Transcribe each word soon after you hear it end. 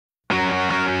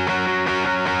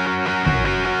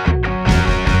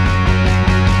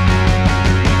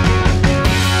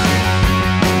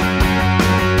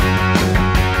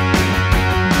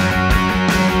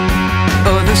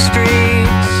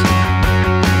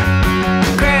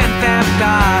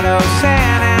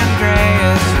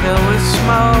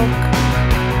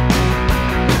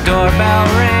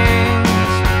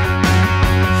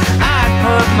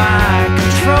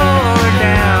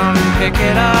pick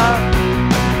it up,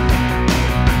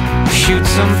 shoot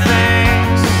some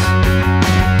things.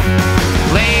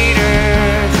 Later,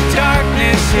 the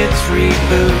darkness hits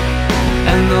reboot,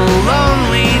 and the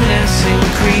loneliness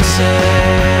increases.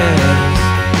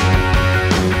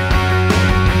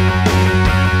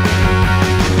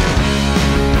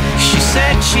 She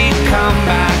said she'd come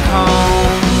back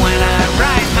home when I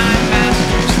write my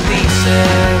master's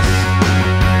thesis.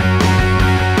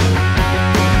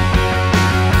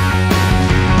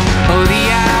 Oh, the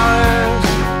hours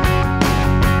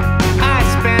I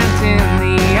spent in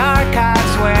the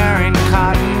archives wearing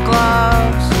cotton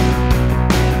gloves,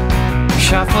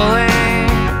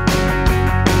 shuffling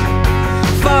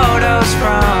photos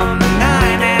from the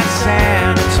 9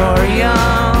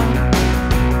 sanatorium.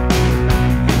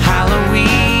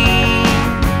 Halloween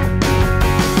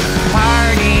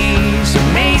parties,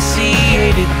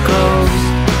 emaciated ghosts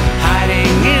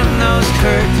hiding in those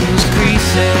curtains'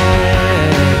 creases.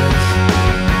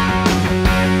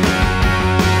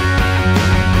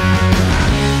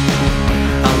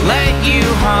 I'll let you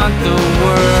haunt the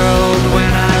world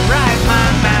when I write my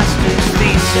master's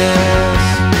thesis.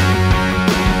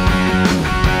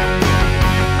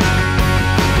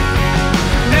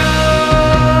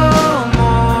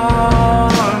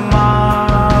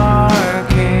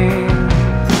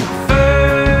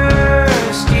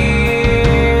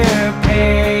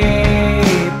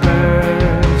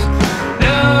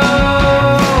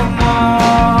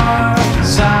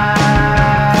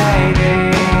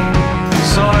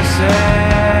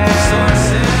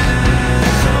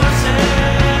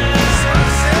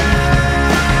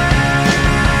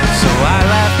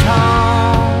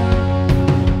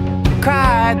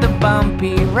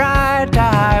 Bumpy ride to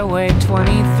Highway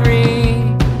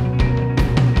 23,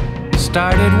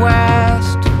 started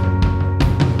west.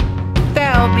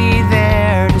 They'll be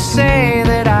there to say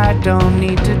that I don't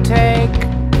need to take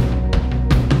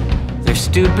their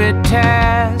stupid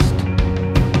test.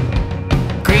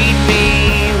 Greet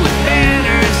me with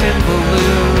banners and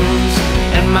balloons,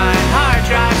 and my hard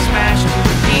drive smashed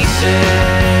to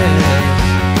pieces.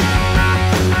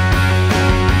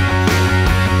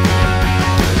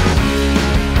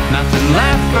 Nothing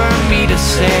left for me to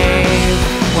save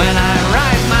when I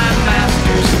write my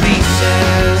master's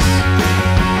thesis.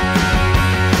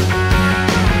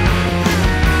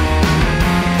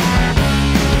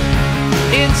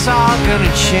 It's all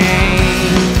gonna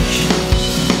change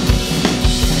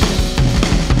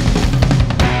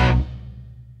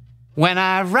when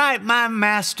I write my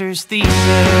master's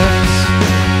thesis.